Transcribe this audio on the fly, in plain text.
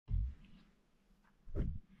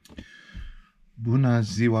Bună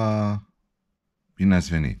ziua, bine ați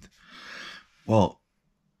venit. Well,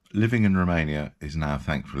 living in Romania is now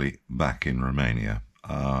thankfully back in Romania.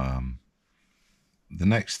 The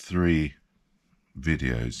next three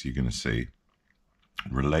videos you're going to see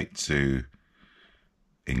relate to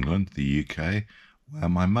England, the UK, where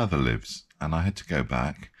my mother lives, and I had to go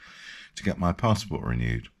back to get my passport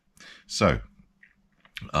renewed. So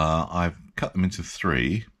I've cut them into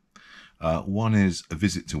three. One is a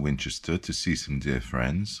visit to Winchester to see some dear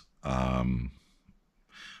friends,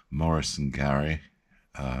 Morris and Gary,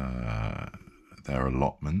 their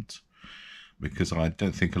allotment, because I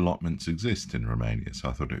don't think allotments exist in Romania, so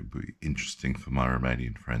I thought it would be interesting for my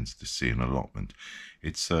Romanian friends to see an allotment.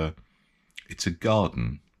 It's a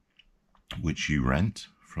garden which you rent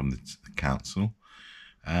from the council,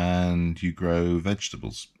 and you grow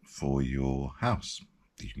vegetables for your house.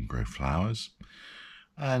 You can grow flowers,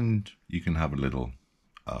 and you can have a little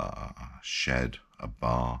shed, a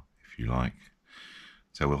bar, if you like.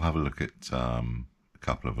 So we'll have a look at a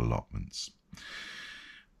couple of allotments.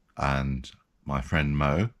 And my friend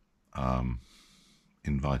Mo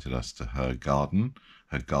invited us to her garden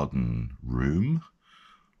room,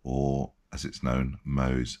 or as it's known,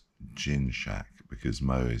 Mo's Gin Shack, because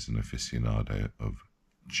Mo is an aficionado of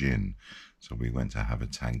gin. So we went to have a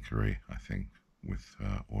tankery, I think, with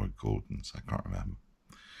or Gordon's, I can't remember.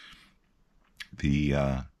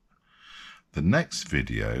 The next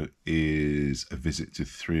video is a visit to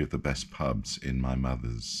three of the best pubs in my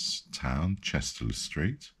mother's town, Chester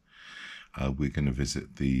Street. We're going to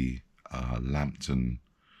visit the Lambton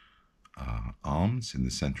Arms in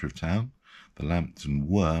the centre of town, the Lambton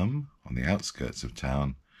Worm on the outskirts of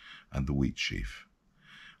town, and the Wheat Sheaf.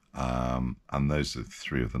 And those are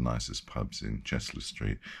three of the nicest pubs in Chester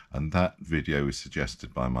Street. And that video was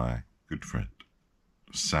suggested by my good friend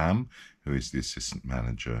Sam, who is the assistant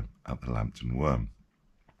manager at the Lambton Worm.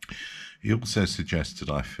 He also suggested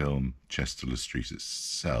I film Chester Street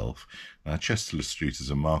itself. Now, Chester Street is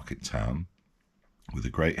a market town with a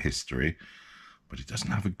great history, but it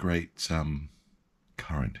doesn't have a great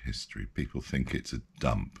current history. People think it's a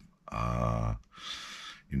dump.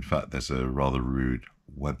 In fact, there's a rather rude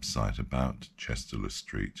website about Chester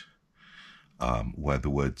Street where the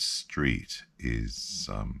word street is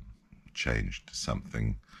changed to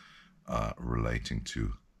something relating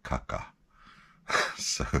to caca.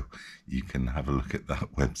 So you can have a look at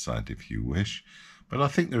that website if you wish. But I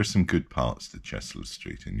think there are some good parts to Chester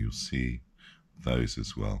Street, and you'll see those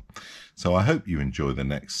as well. So I hope you enjoy the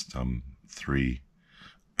next three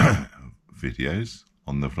videos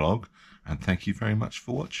on the vlog, and thank you very much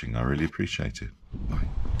for watching. I really appreciate it. Bye.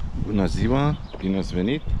 Bună ziua, bine ați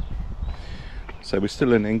venit. So we're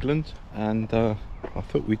still in England, and I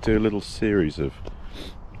thought we'd do a little series of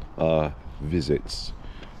visits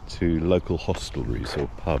to local hostelries or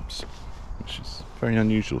pubs, which is very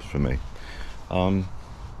unusual for me.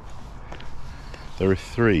 There are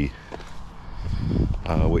three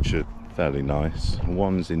which are fairly nice.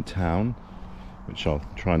 One's in town, which I'll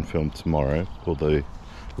try and film tomorrow, called the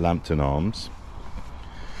Lambton Arms.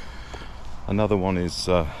 Another one is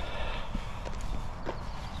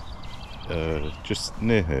just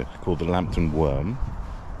near here, called the Lambton Worm,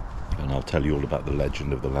 and I'll tell you all about the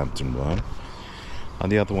legend of the Lambton Worm.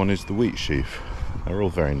 And the other one is the Wheat Sheaf. They're all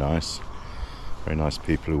very nice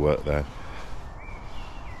people who work there.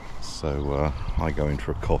 So I go in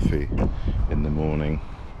for a coffee in the morning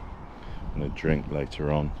and a drink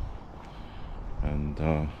later on, and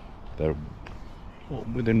they're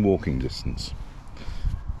within walking distance,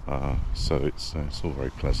 so it's all very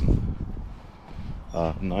pleasant.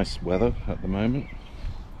 Nice weather at the moment,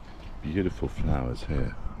 beautiful flowers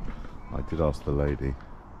here. I did ask the lady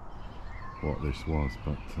what this was,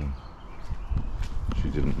 but she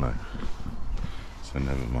didn't know, so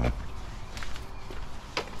never mind.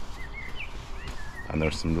 And there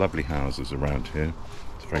are some lovely houses around here.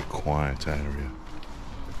 It's a very quiet area,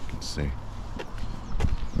 you can see.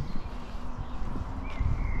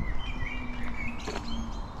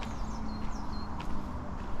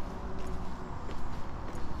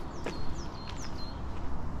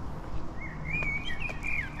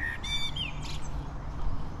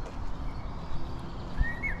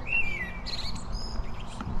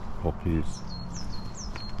 Poppies.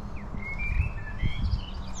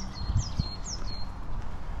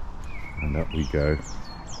 And up we go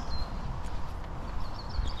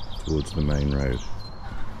towards the main road,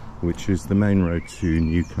 which is the main road to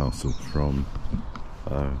Newcastle from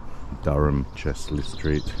Durham, Chester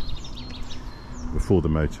Street. Before the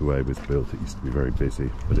motorway was built, it used to be very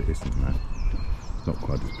busy, but it isn't now. It's not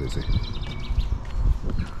quite as busy.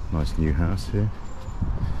 Nice new house here.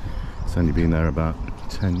 It's only been there about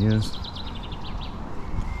 10 years.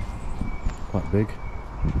 Quite big.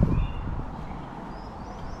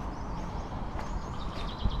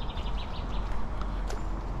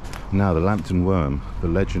 Now the Lambton Worm, the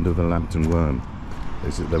legend of the Lambton Worm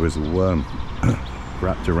is that there was a worm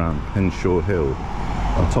wrapped around Penshaw Hill.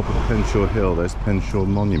 On top of Penshaw Hill there's Penshaw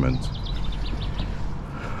Monument,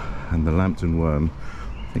 and the Lambton Worm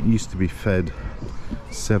I think used to be fed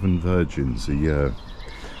 7 virgins a year,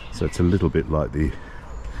 so it's a little bit like the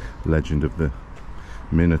legend of the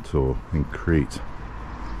Minotaur in Crete.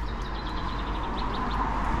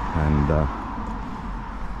 And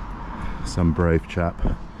some brave chap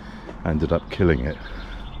ended up killing it.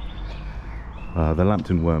 The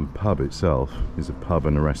Lambton Worm pub itself is a pub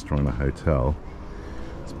and a restaurant and a hotel.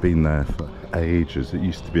 It's been there for ages. It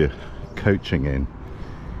used to be a coaching inn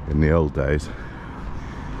in the old days,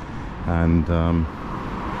 and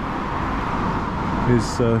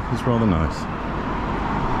is rather nice.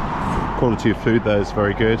 Quality of food there is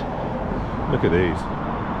very good. Look at these.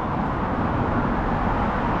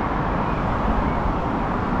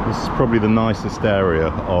 This is probably the nicest area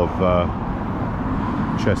of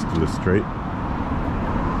Chester Street.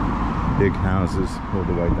 Big houses all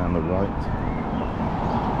the way down the right.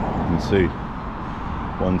 You can see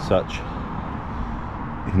one such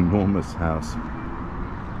enormous house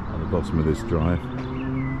at the bottom of this drive,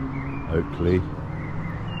 Oakley,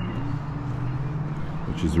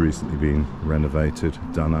 which has recently been renovated,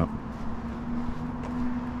 done up,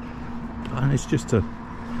 and it's just a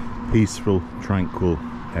peaceful, tranquil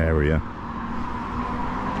area,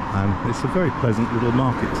 and it's a very pleasant little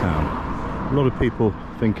market town. A lot of people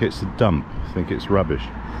think it's a dump, think it's rubbish.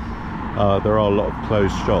 There are a lot of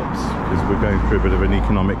closed shops because we're going through a bit of an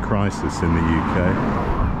economic crisis in the UK,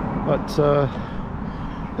 but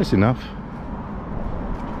that's enough.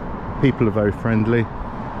 People are very friendly.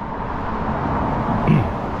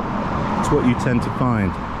 It's what you tend to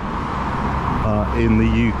find in the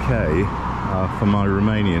UK, for my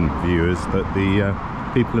Romanian viewers, that the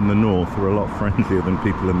people in the north are a lot friendlier than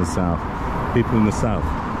people in the south. People in the south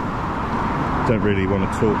don't really want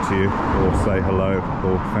to talk to you or say hello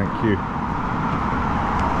or thank you,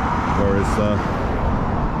 whereas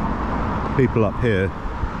people up here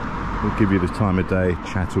will give you the time of day,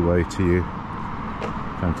 chat away to you.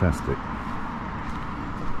 Fantastic.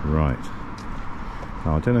 Right,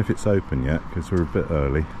 now I don't know if it's open yet because we're a bit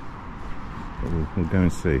early, but we'll go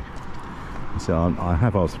and see. So I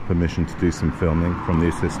have asked permission to do some filming from the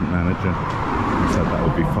assistant manager. He said that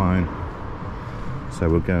would be fine, so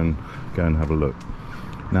we'll go and have a look.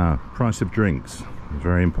 Now, price of drinks,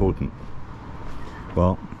 very important.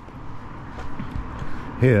 Well,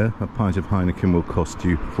 here a pint of Heineken will cost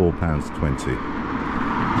you £4.20,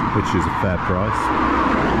 which is a fair price.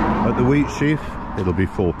 At the Wheat Sheaf it'll be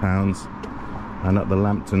 £4, and at the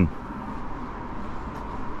Lambton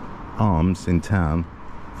Arms in town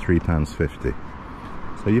 £3.50.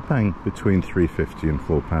 So you're paying between £3.50 and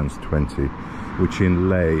 £4.20, which in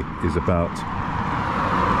lei is about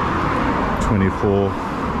 20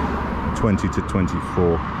 to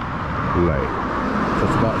 24 lei. So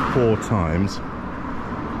it's about 4 times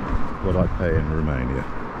what I pay in Romania.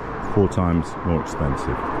 4 times more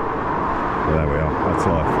expensive. Well, there we are, that's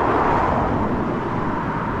life.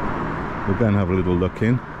 We'll go and have a little look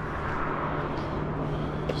in.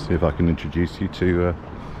 See if I can introduce you to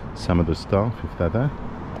some of the staff, if they're there.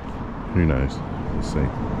 Who knows? We'll see.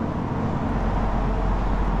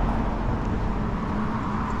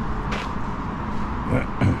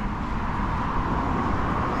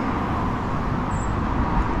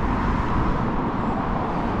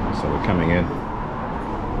 So we're coming in.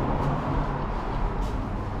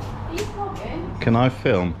 Are you vlogging? Can I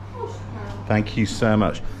film? Thank you so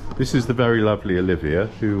much. This is the very lovely Olivia,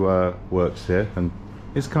 who works here and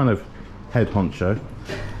is kind of head honcho.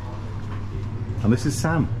 And this is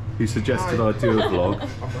Sam, who suggested I do a vlog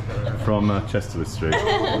from Chester Street.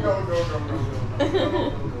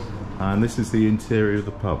 And this is the interior of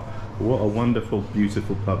the pub. What a wonderful,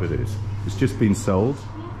 beautiful pub it is. It's just been sold.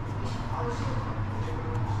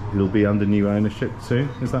 It'll be under new ownership soon,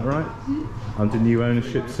 is that right? Under new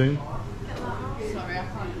ownership soon? Sorry, I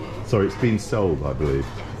can't hear you. Sorry, it's been sold, I believe.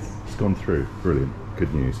 It's gone through. Brilliant.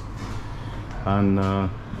 Good news. And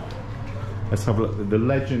let's have a look at the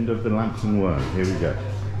legend of the Lambton Worm. Here we go.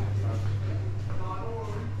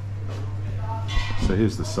 So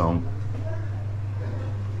here's the song.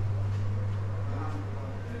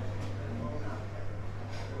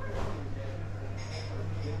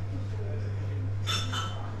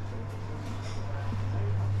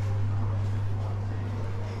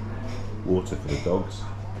 Water for the dogs.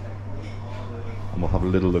 and we'll have a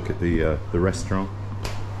little look at the restaurant,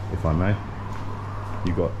 if I may.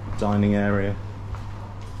 You've got dining area.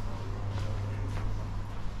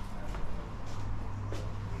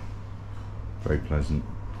 Very pleasant.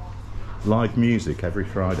 Live music every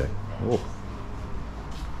Friday. Oh.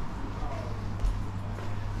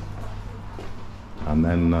 And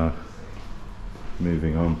then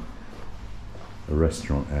moving on, a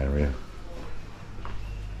restaurant area.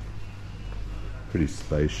 Pretty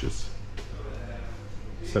spacious.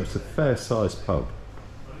 So it's a fair sized pub.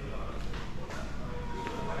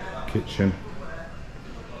 Kitchen.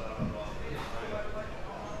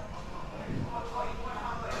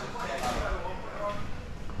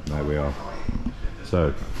 There we are.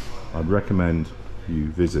 So I'd recommend you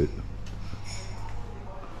visit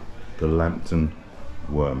the Lambton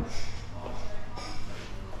Worm.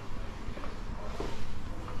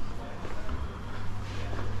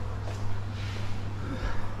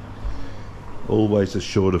 Always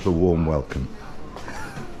assured of a warm welcome.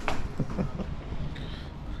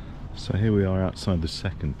 So here we are outside the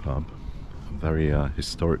second pub, a very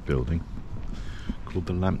historic building called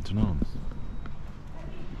the Lambton Arms.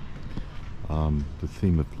 The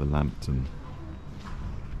theme of the Lambton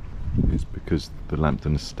is because the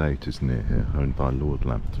Lambton estate is near here, owned by Lord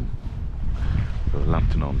Lambton. The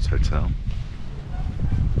Lambton Arms Hotel.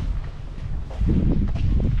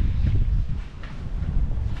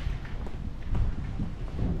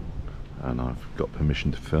 And I've got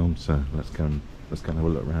permission to film, so let's go and have a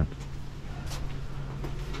look around.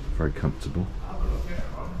 Very comfortable.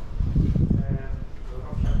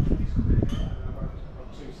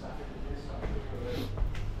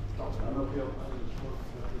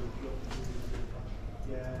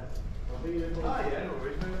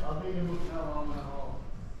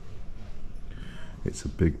 It's a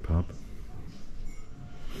big pub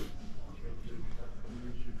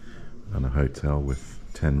and a hotel with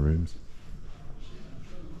 10 rooms.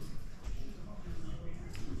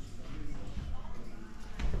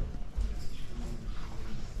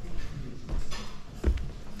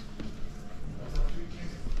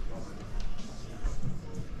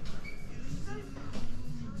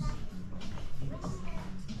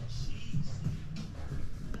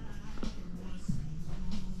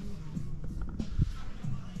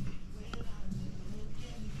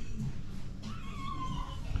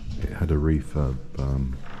 It had a refurb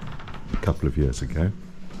a couple of years ago.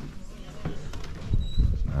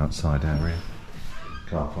 An outside area,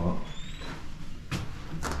 car park.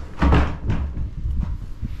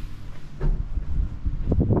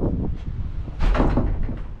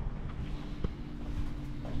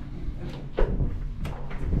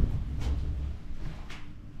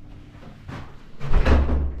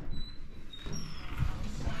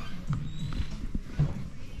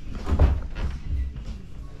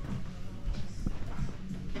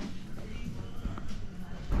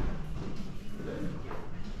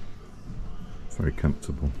 Very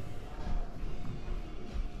comfortable.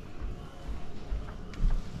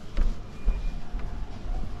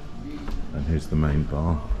 And here's the main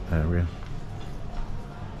bar area.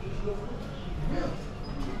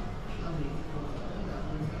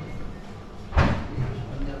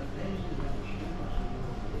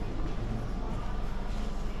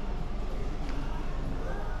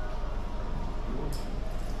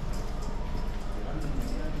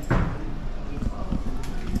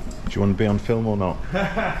 Do you want to be on film or not?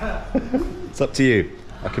 It's up to you.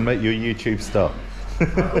 I can make you a YouTube star.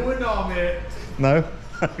 We're not, mate. No?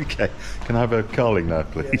 Okay. Can I have a calling now,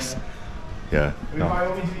 please? Yeah. We No. might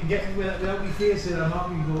want me to be getting without me facing. I'm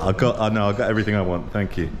happy to go. I've got everything I want.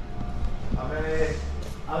 Thank you. I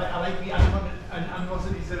like the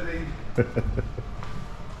animosity sort of thing.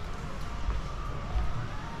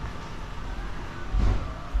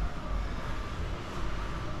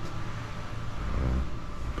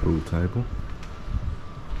 Pool table.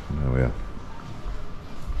 There we are.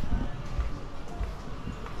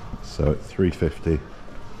 So at $3.50,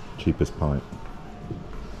 cheapest pint.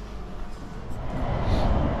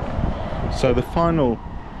 So the final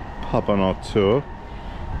pub on our tour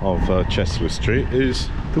of Chester Street is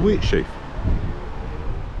the Wheat Sheaf.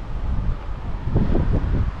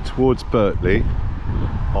 Towards Berkeley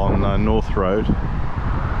on North Road,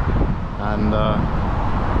 and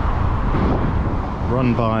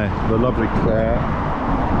run by the lovely Claire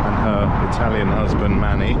and her Italian husband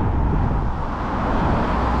Manny.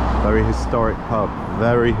 Very historic pub,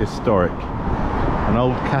 very historic. An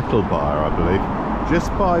old cattle bar, I believe, just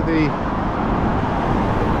by the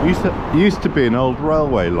used to be an old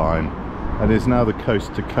railway line and is now the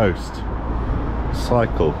coast to coast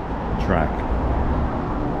cycle track.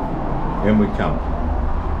 In we come.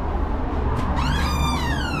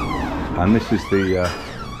 And this is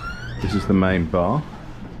the main bar.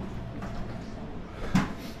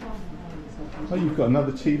 Oh, you've got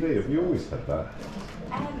another TV. Have you always had that?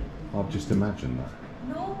 I've just imagined that.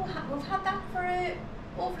 No, we've had that for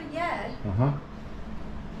over a year. Uh-huh.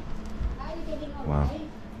 Wow.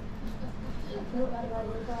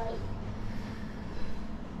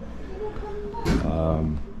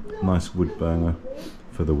 Nice wood burner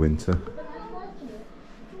for the winter.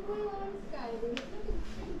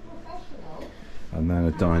 And then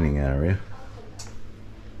a dining area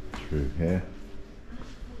through here.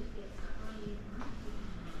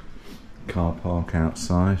 Car park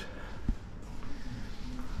outside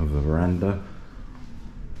of the veranda.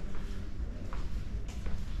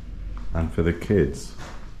 And for the kids,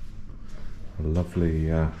 a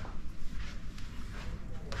lovely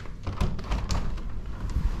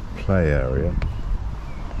play area,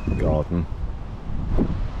 garden,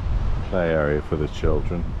 play area for the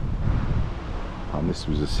children. And this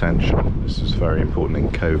was essential. This was very important in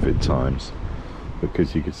COVID times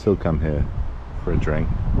because you could still come here for a drink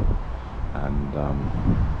and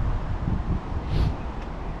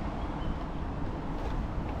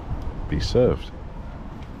be served.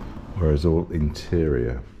 Whereas all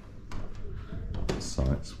interior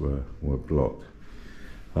sites were blocked.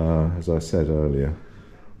 As I said earlier,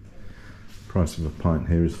 price of a pint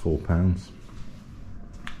here is £4.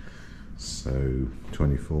 So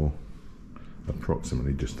 24,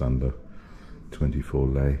 approximately just under 24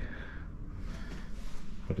 lei.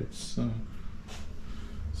 But it's a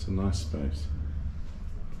nice space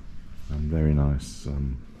and very nice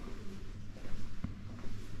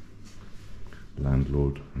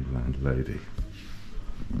landlord and landlady.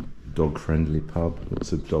 Dog friendly pub,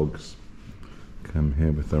 lots of dogs come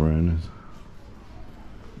here with their owners.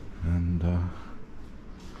 And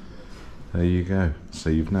there you go.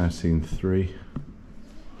 So you've now seen three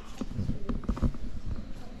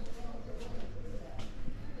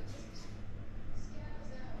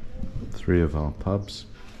of our pubs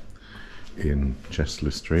in Chester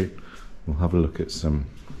Street. We'll have a look at some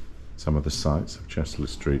of the sights of Chester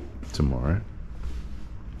Street tomorrow.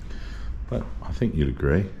 But I think you'd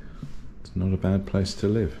agree, it's not a bad place to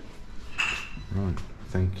live. Right,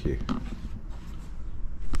 thank you.